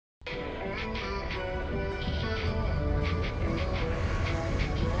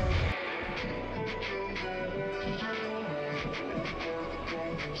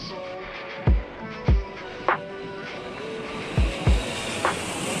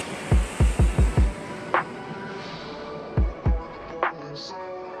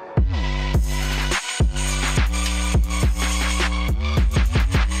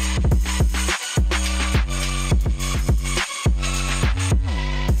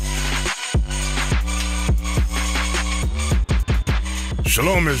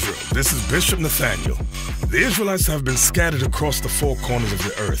Shalom, Israel. This is Bishop Nathaniel. The Israelites have been scattered across the four corners of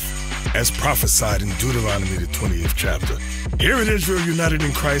the earth, as prophesied in Deuteronomy, the 20th chapter. Here in Israel United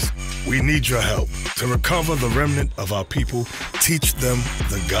in Christ, we need your help to recover the remnant of our people, teach them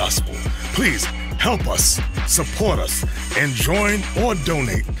the gospel. Please help us, support us, and join or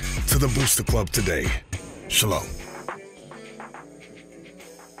donate to the Booster Club today. Shalom.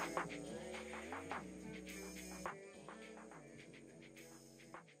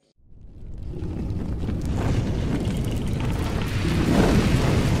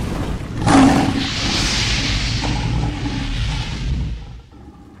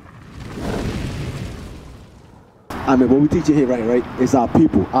 I mean, what we teach you here, right, is our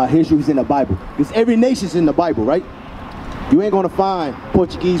people. Our history is in the Bible. Because every nation's in the Bible, right? You ain't gonna find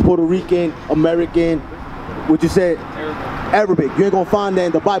Portuguese, Puerto Rican, American, what you said? Arabic. You ain't gonna find that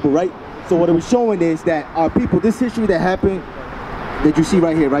in the Bible, right? So what it was showing is that our people, this history that happened, that you see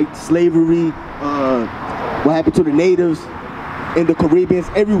right here, right? Slavery, what happened to the natives, in the Caribbeans,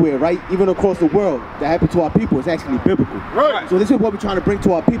 everywhere, right? Even across the world, that happened to our people is actually biblical. Right. So this is what we're trying to bring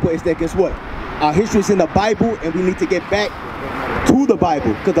to our people is that, guess what? Our history is in the Bible, and we need to get back to the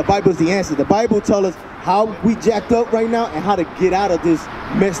Bible, because the Bible is the answer. The Bible tells us how we jacked up right now and how to get out of this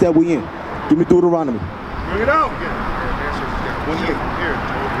mess that we in. Give me Deuteronomy. Bring it out.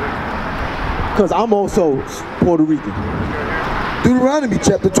 Because I'm also Puerto Rican. Deuteronomy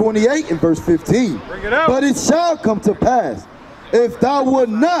chapter 28 and verse 15. Bring it out. But it shall come to pass, if thou wilt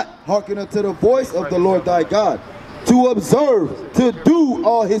not hearken unto the voice of the Lord thy God, to observe, to do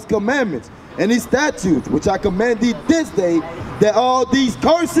all his commandments, and his statutes, which I command thee this day, that all these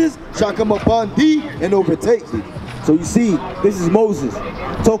curses shall come upon thee and overtake thee. So you see, this is Moses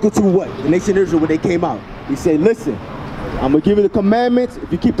talking to what? The nation of Israel when they came out. He said, listen, I'm going to give you the commandments. If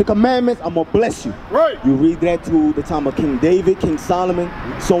you keep the commandments, I'm going to bless you. Right. You read that to the time of King David, King Solomon,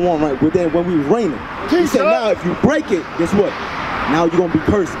 so on, right? But then when we was reigning, he said, now if you break it, guess what? Now you're going to be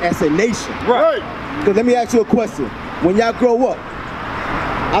cursed as a nation. Right. Because let me ask you a question. When y'all grow up,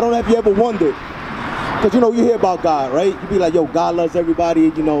 I don't know if you ever wondered, because you know, you hear about God, right? You be like, yo, God loves everybody,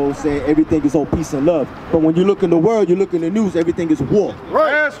 you know, saying everything is all peace and love. But when you look in the world, you look in the news, everything is war.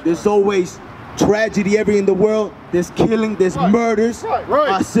 Right. There's always tragedy every in the world. There's killing, there's murders. Right.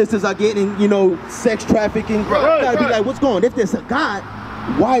 Our sisters are getting, you know, sex trafficking. Right. You gotta be like, what's going on? If there's a God,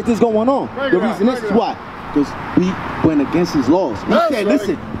 why is this going on? Bring The it out. reason is why. Because we went against his laws. He said,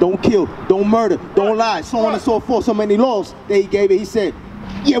 listen, don't kill, don't murder, don't lie, so on and so forth. So many laws that he gave it. He said,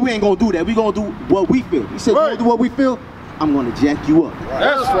 yeah, we ain't gonna do that. We gonna do what we feel. He said, you gonna do what we feel? I'm gonna jack you up.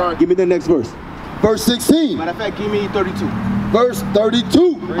 That's right. Give me the next verse. Verse 16. Matter of fact, give me 32. Verse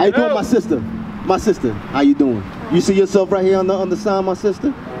 32. How you doing, my sister? My sister, how you doing? You see yourself right here on the side, my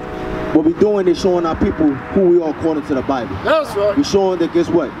sister? What we're doing is showing our people who we are according to the Bible. That's right. We're showing that, guess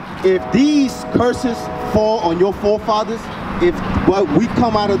what? If these curses fall on your forefathers, if what we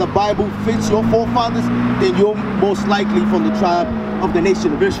come out of the Bible fits your forefathers, then you're most likely from the tribe of the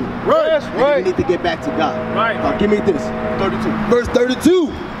nation of Israel. Right. And you need to get back to God. Right. Now, give me this, 32. Verse 32.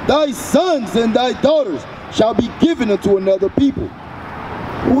 Thy sons and thy daughters shall be given unto another people.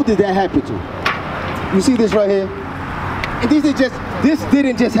 Who did that happen to? You see this right here? And this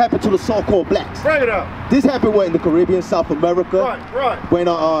didn't just happen to the so-called blacks. Bring it out. This happened what, in the Caribbean, South America, Right. when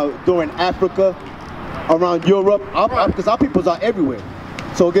during Africa, around Europe, because our peoples are everywhere.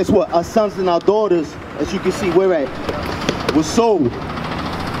 So guess what? Our sons and our daughters, as you can see, where at, was sold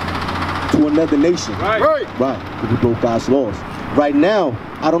to another nation. Right. Because we broke God's laws. Right now,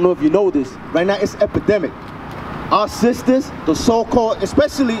 I don't know if you know this, right now it's epidemic. Our sisters, the so-called,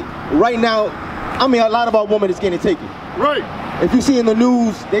 especially right now, I mean, a lot of our women is getting taken. Right. If you see in the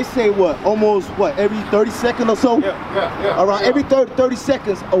news, they say almost every 30 seconds or so? Yeah. Around every 30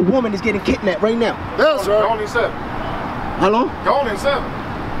 seconds, a woman is getting kidnapped right now. That's right. Only 7. How long? Only 7.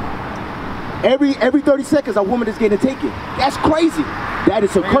 Every 30 seconds, a woman is getting taken. That's crazy. That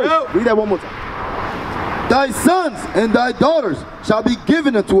is a curse. Read that one more time. Thy sons and thy daughters shall be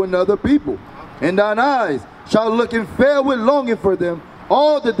given unto another people, and thine eyes shall look and fare with longing for them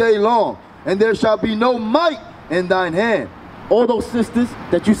all the day long, and there shall be no might in thine hand. All those sisters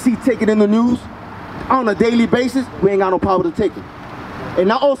that you see taken in the news on a daily basis, we ain't got no power to take it. And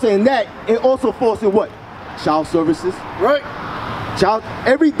not also in that, it also falls in what? Child services. Right.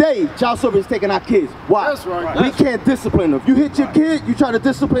 Every day, child service is taking our kids. Why? That's right. We can't discipline them. If you hit your kid, you try to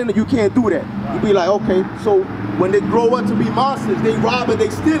discipline them, you can't do that. You be like, okay, so when they grow up to be monsters, they rob and they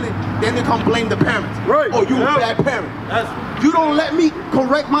steal it, then they come blame the parents. Right. Oh, you a bad parent. You don't let me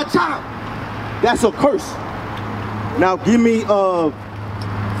correct my child. That's a curse. Now give me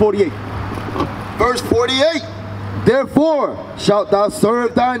 48. Verse 48. Therefore shalt thou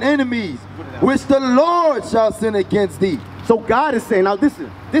serve thine enemies, which the Lord shall send against thee. So God is saying, now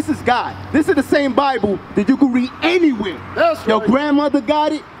listen, this is God. This is the same Bible that you can read anywhere. That's Your right. grandmother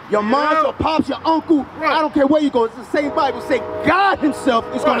got it, your mom, your pops, your uncle. Right. I don't care where you go. It's the same Bible. Say God himself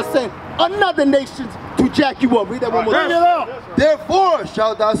is going to send another nation to jack you up. Read that one more Bring it time. out. Therefore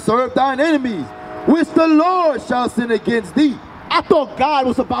shalt thou serve thine enemies, which the Lord shall send against thee. I thought God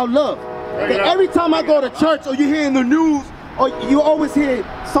was about love. Bring it That out. every time I go to church or you hear in the news or you always hear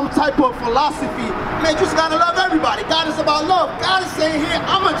some type of philosophy, man, you just gotta love everybody. God is about love. God is saying here,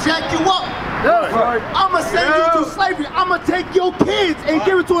 I'm gonna jack you up. That's right. I'm gonna send you to slavery. I'm gonna take your kids and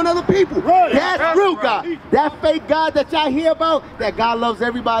give it to another people. Right. That's real God. That fake God that y'all hear about, that God loves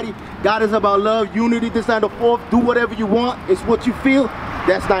everybody. God is about love, unity, this and the fourth. Do whatever you want. It's what you feel.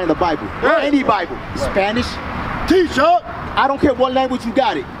 That's not in the Bible. Right. Any Bible. Spanish. Teach up. I don't care what language you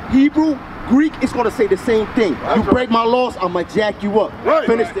got it. Hebrew, Greek, it's gonna say the same thing. You break my laws, I'm gonna jack you up. Right.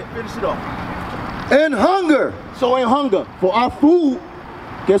 Finish it off. And hunger. So in hunger, for our food,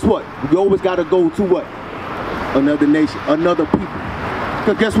 guess what? We always gotta go to what? Another nation, another people.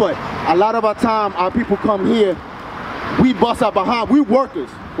 Because guess what? A lot of our time, our people come here, we bust our behind, we workers,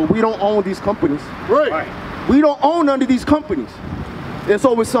 but we don't own these companies. Right. We don't own none of these companies. There's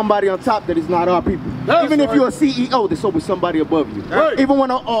always somebody on top that is not our people. That's Even if right. you're a CEO, there's always somebody above you. Right. Even when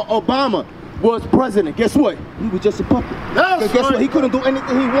Obama was president, guess what? He was just a puppet. That's Guess what? right. He couldn't do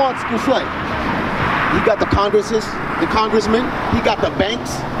anything he wants. Guess what? He got the congressmen, he got the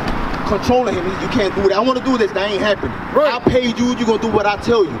banks controlling him. You can't do that. I want to do this. That ain't happening. Right. I paid you. You're gonna do what I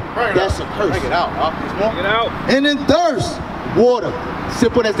tell you. Right. That's a curse. Bring it out. Bring it out. And in thirst. Water.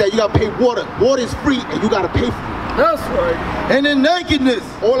 Simple as that. You gotta pay water. Water is free, and you gotta pay for it. That's right. And in nakedness.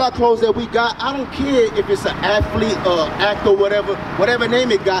 All our clothes that we got, I don't care if it's an athlete, actor, whatever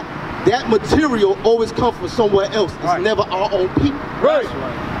name it got, that material always comes from somewhere else. It's never our own people. Right.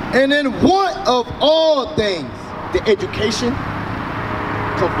 And in want of all things. The education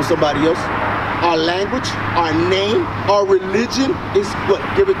comes from somebody else. Our language, our name, our religion is what?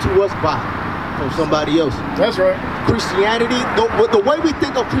 Given to us by from somebody else. That's right. Christianity, the way we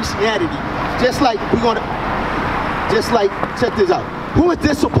think of Christianity, just like, check this out. Who is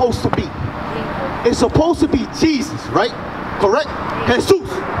this supposed to be? It's supposed to be Jesus, right? Correct?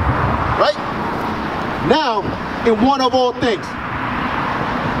 Jesus, right? Now, in one of all things,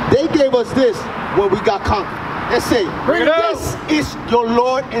 they gave us this when we got conquered. Let's say, Bring it out. this is your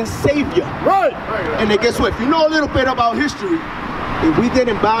Lord and Savior. Right. And then guess what? If you know a little bit about history, if we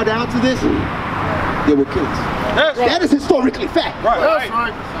didn't bow down to this, they would kill us. That's right. That is historically fact. That's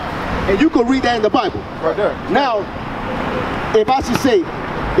right. And you can read that in the Bible. Right there. Now, if I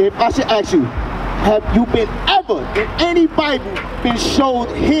should ask you, have you been ever in any Bible been showed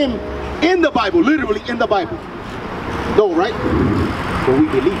him in the Bible, literally in the Bible? No, right? But we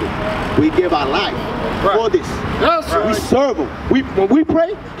believe it. We give our life for this. That's We right. serve him. When we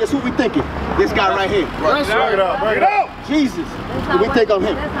pray, guess who we thinking? This guy right here. That's right. Bring it out. Jesus. When we think of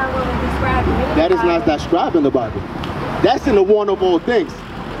him. That's not what we describe in the That is Bible. not described in the Bible. That's in the one of all things.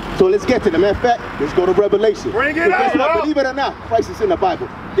 So let's get to the matter of fact, let's go to Revelation. Bring it Because guess what? out. Believe it or not, Christ is in the Bible.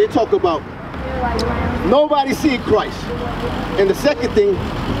 They talk about They're like lambs. nobody seeing Christ. And the second thing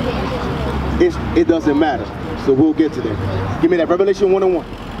is it doesn't matter. So we'll get to that. Give me that Revelation 1:1.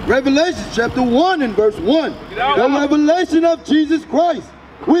 Revelation chapter 1 and verse 1. The revelation of Jesus Christ,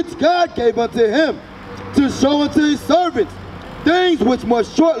 which God gave unto him to show unto his servants things which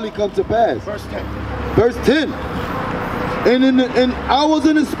must shortly come to pass. Verse 10. Verse 10. And I was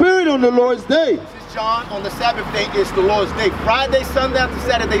in the spirit on the Lord's day. This is John. On the Sabbath day is the Lord's day. Friday sundown to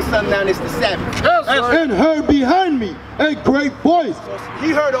Saturday sundown is the Sabbath. That's right. And heard behind me a great voice, So he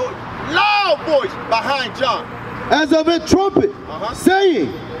heard a loud voice behind John. as of a trumpet, saying,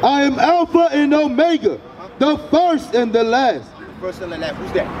 I am Alpha and Omega, the first and the last. First and the last.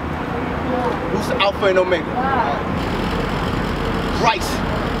 Who's that? Who's the Alpha and Omega? Christ.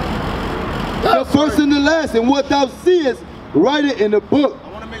 The first and the last, and what thou seest, write it in the book. I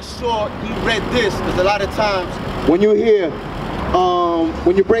want to make sure you read this, because a lot of times when you hear,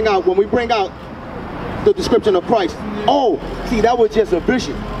 when we bring out the description of Christ, oh, see, that was just a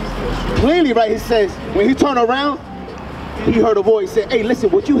vision. Clearly, right, it says, when he turned around, he heard a voice say, hey, listen,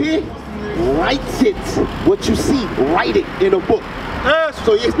 what you hear? Write it. What you see, write it in a book.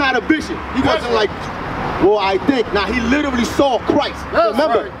 So it's not a vision. He wasn't like, well, I think. Now, he literally saw Christ. That's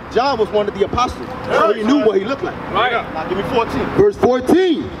Remember, right. John was one of the apostles. So he knew what he looked like. Right. Now, give me 14. Verse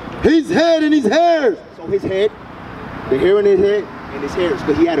 14, his head and his hairs. So his head, the hair in his head, and his hairs,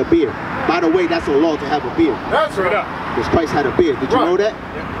 because he had a beard. By the way, that's a law to have a beard. That's right. Because Christ had a beard. Did you Right. know that?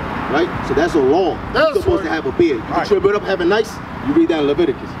 right? So that's a law. That's You're supposed to right. have a beard. You trim it up, have it nice. You read that in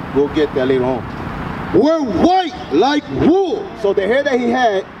Leviticus. We'll get that later on. Were white like wool. So the hair that he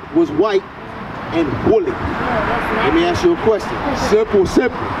had was white and woolly. Let me ask you a question. Simple,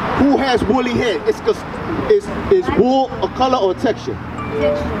 simple. Who has woolly hair? Is wool a color or a texture?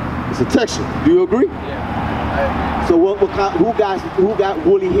 It's a texture. Do you agree? Yeah. So who got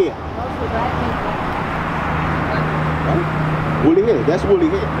woolly hair? Right? Woolly hair. That's woolly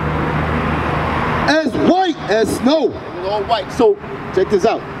hair. As white as snow. It was all white. So check this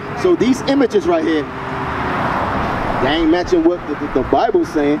out. So these images right here, they ain't matching what the Bible's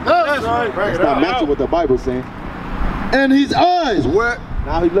saying. That's right. It's not matching what the Bible's saying. And his eyes were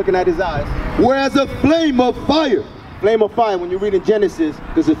Now he's looking at his eyes. as a flame of fire. Flame of fire, when you read in Genesis,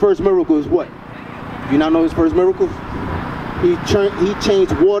 because his first miracle is what? Do you not know his first miracle? He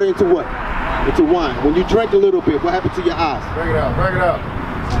changed water into what? Into wine. When you drink a little bit, what happened to your eyes? Bring it out. Bring it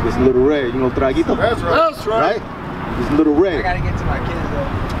out. It's a little red, you know, traguito? That's right. That's right. Right? It's a little red. I gotta get to my kids though.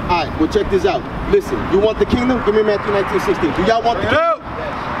 All right, well check this out. Listen, you want the kingdom? Give me Matthew 19:16. Do y'all want the kingdom?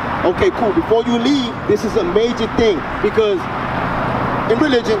 Okay, cool. Before you leave, this is a major thing because in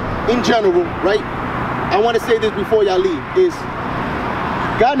religion, in general, right? I want to say this before y'all leave, is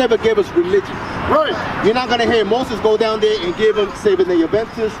God never gave us religion. Right. You're not gonna hear Moses go down there and give them saving their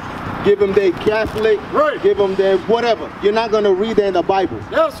Adventist, give them their Catholic, Right. give them their whatever. You're not gonna read that in the Bible.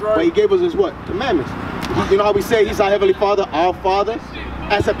 That's right. What he gave us is what? Commandments. You know how we say he's our Heavenly Father, our Father?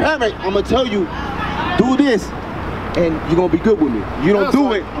 As a parent, I'm gonna tell you, do this, and you're gonna be good with me. You don't That's do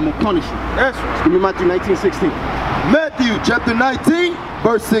right. it, I'm gonna punish you. That's right. Give me Matthew 19:16. Matthew chapter 19,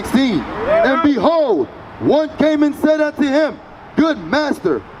 verse 16. And behold, one came and said unto him, Good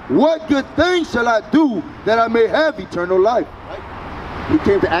master, what good thing shall I do that I may have eternal life? He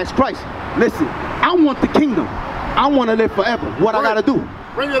came to ask Christ, listen, I want the kingdom. I want to live forever. What I gotta do?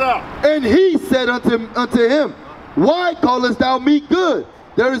 Bring it out. And he said unto him, Why callest thou me good?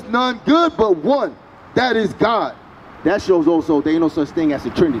 There is none good but one, that is God. That shows also there ain't no such thing as a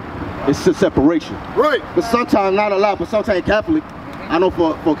Trinity. It's a separation. Right. But sometimes, not a lot, but sometimes Catholic, I know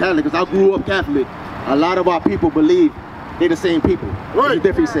for Catholic, because I grew up Catholic, a lot of our people believe they're the same people. Right. It's a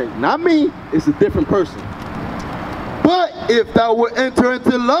different, he said, not me, it's a different person. But if thou wilt enter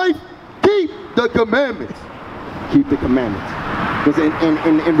into life, keep the commandments. Keep the commandments. Because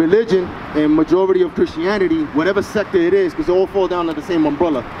in religion, in majority of Christianity, whatever sector it is, because they all fall down under the same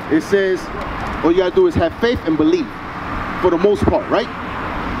umbrella, it says, all you gotta do is have faith and believe, for the most part, right?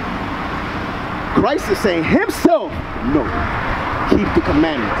 Christ is saying himself, no, keep the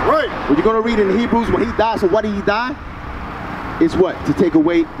commandments. Right. When you're gonna read in Hebrews, when he died, so why did he die? Is what? To take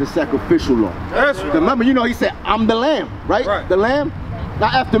away the sacrificial law. That's right. Remember, you know, he said, I'm the lamb, right? Right. The lamb. Now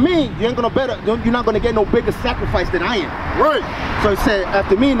after me, you're not gonna get no bigger sacrifice than I am. Right. So he said,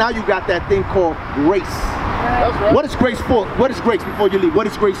 after me, now you got that thing called grace. That's right. What is grace for? What is grace before you leave? What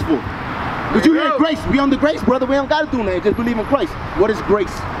is grace for? Did you hear grace? We under grace, brother. We don't gotta do nothing. Just believe in Christ. What is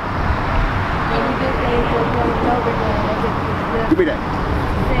grace? Give me that.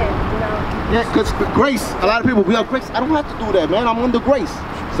 Yeah, because grace, a lot of people, we have grace. I don't have to do that, man. I'm under grace.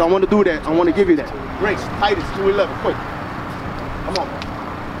 So I want to do that. I want to give you that. Grace, Titus 2:11, quick. Come on.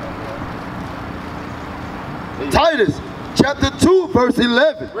 Titus chapter 2, verse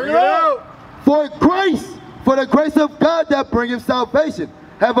 11. Bring it out. For the grace of God that bringeth salvation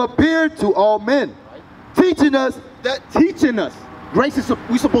have appeared to all men, teaching us, Grace is,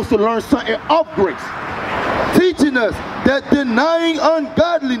 we supposed to learn something of grace. teaching us that denying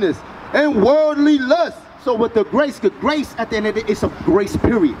ungodliness and worldly lust. So with the grace at the end of the day, it's a grace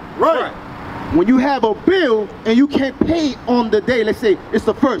period. Right. When you have a bill and you can't pay on the day, let's say it's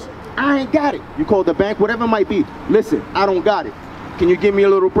the first, I ain't got it. You call the bank, whatever it might be. Listen, I don't got it. Can you give me a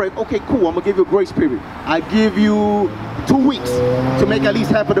little break? Okay, cool, I'm gonna give you a grace period. I give you 2 weeks to make at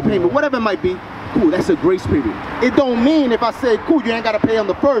least half of the payment, whatever it might be. Cool, that's a grace period. It don't mean if I say, cool, you ain't gotta pay on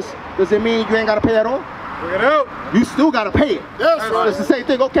the first, does it mean you ain't gotta pay at all? Bring it out. You still gotta pay it. That's right. It's the same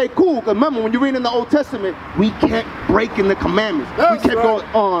thing. Okay, cool. Because remember, when you read in the Old Testament, we kept breaking the commandments. That's we kept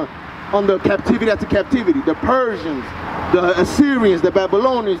right. going on the captivity after captivity. The Persians, the Assyrians, the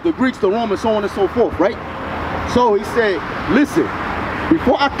Babylonians, the Greeks, the Romans, so on and so forth, right? So he said, listen,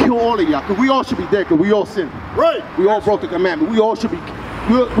 before I kill all of y'all, because we all should be dead, because we all sinned. Right. We all broke the commandment. We all should be,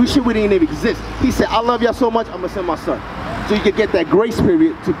 we didn't even exist. He said, I love y'all so much, I'm going to send my son. So you can get that grace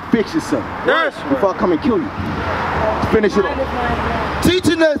period to fix yourself. Yes. Before I come and kill you. Finish it off.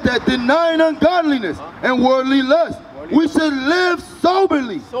 Teaching us that denying ungodliness and worldly lust, we should live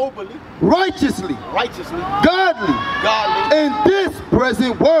soberly, righteously, godly, in this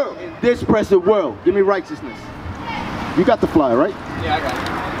present world. In this present world. Give me righteousness. You got the flyer, right? Yeah, I got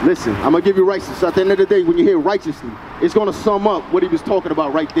it. Listen, I'm gonna give you righteousness. At the end of the day, when you hear righteously, it's gonna sum up what he was talking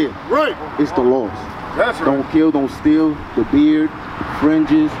about right there. Right. It's the laws. That's right. Don't kill, don't steal, the beard, the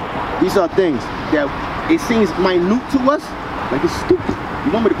fringes. These are things that it seems minute to us, like it's stupid.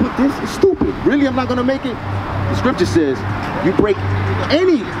 You want me to put this? It's stupid. Really, I'm not gonna make it? The scripture says, you break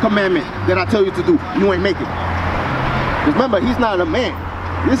any commandment that I tell you to do, you ain't making it. Because remember, he's not a man.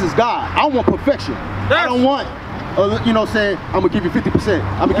 This is God. I want perfection. I don't want, you know, saying, I'm gonna give you 50%.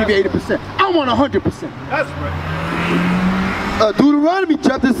 I'm gonna give you 80%. I want 100%. That's right. Deuteronomy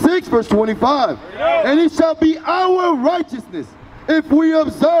chapter 6, verse 25. And it shall be our righteousness if we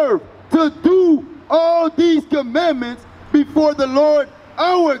observe to do all these commandments before the Lord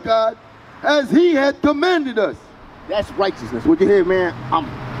our God, as he had commanded us. That's righteousness. What you hear, man?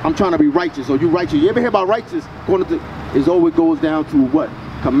 I'm trying to be righteous, or you righteous. You ever hear about righteous? It always goes down to what?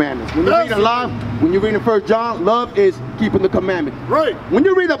 Commandments. When you read in love, when you read in 1 John, love is keeping the commandment. Right. When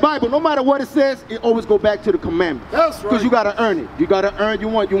you read the Bible, no matter what it says, it always go back to the commandment. That's right. Because you gotta earn it. You gotta earn. You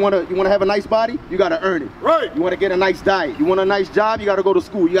want to have a nice body. You gotta earn it. Right. You want to get a nice diet. You want a nice job. You gotta go to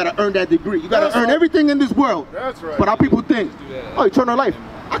school. You gotta earn that degree. You gotta That's earn right. everything in this world. That's right. But our people think, oh, eternal life,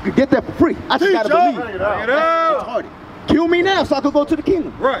 I could get that for free. I just gotta believe. Bring it It's out. hard. Kill me now so I could go to the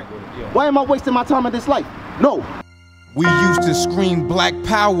kingdom. Right. Why am I wasting my time in this life? No. We used to scream black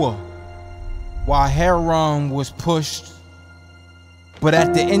power while heroin was pushed. But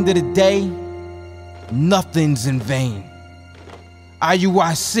at the end of the day, nothing's in vain.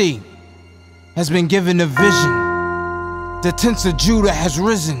 IUIC has been given a vision. The tents of Judah has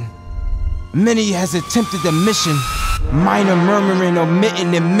risen. Many has attempted the mission. Minor murmuring,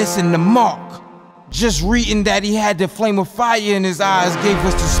 omitting, and missing the mark. Just reading that he had the flame of fire in his eyes gave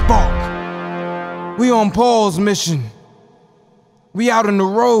us the spark. We on Paul's mission. We out on the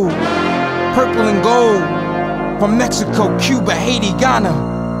road, purple and gold. From Mexico, Cuba, Haiti,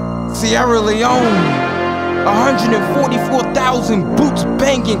 Ghana, Sierra Leone. 144,000 boots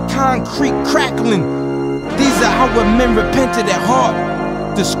banging, concrete crackling. These are our men repented at heart.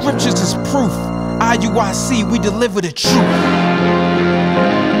 The scriptures is proof. IUIC, we deliver the truth.